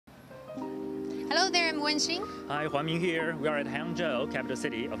Hello there, I'm Wenxin. Hi, Huanming here. We are at Hangzhou, capital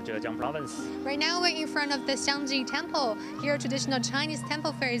city of Zhejiang province. Right now we're in front of the Xiangji temple. Here a traditional Chinese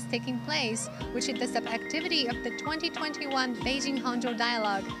temple fair is taking place, which is the sub-activity of the 2021 Beijing-Hangzhou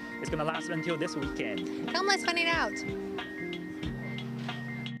dialogue. It's gonna last until this weekend. Come, let's find it out.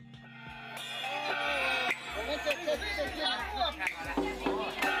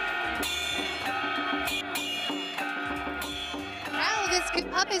 Wow, this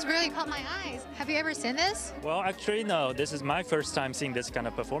good puppies really caught my eyes. Have you ever seen this? Well, actually, no. This is my first time seeing this kind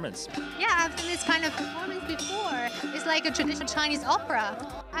of performance. Yeah, I've seen this kind of performance before. It's like a traditional Chinese opera.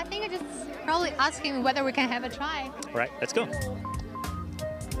 I think I just probably asking whether we can have a try. All right, let's go.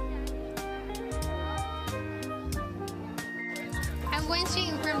 I'm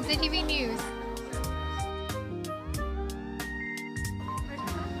Wenxin from ZTV News.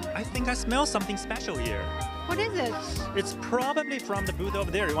 I think I smell something special here. What is it? It's probably from the booth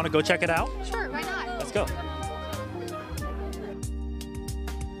over there. You want to go check it out? Sure, why not? Let's go.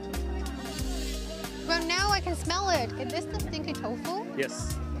 Well, now I can smell it. Is this the stinky tofu?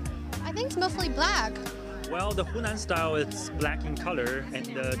 Yes. I think it's mostly black. Well, the Hunan style is black in color, and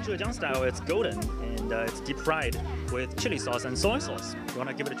the Zhejiang style it's golden, and it's deep fried with chili sauce and soy sauce. You want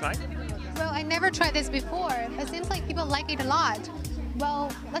to give it a try? Well, I never tried this before. It seems like people like it a lot. Well,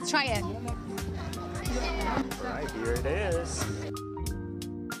 let's try it. Right, here it is.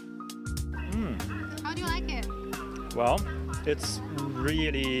 How do you like it? Well, it's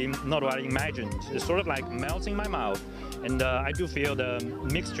really not what I imagined. It's sort of like melts in my mouth. And I do feel the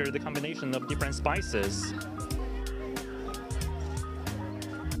mixture, the combination of different spices.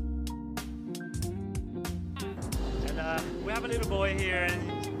 And we have a little boy here,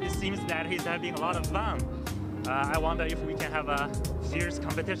 and it seems that he's having a lot of fun. I wonder if we can have a fierce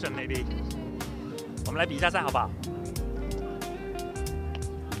competition, maybe. 我们来比一下赛好不好？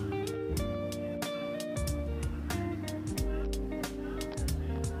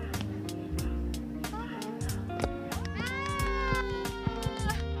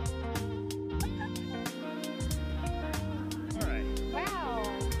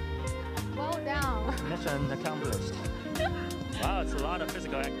 Mission accomplished. Wow, it's a lot of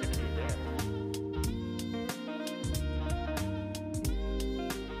physical activity.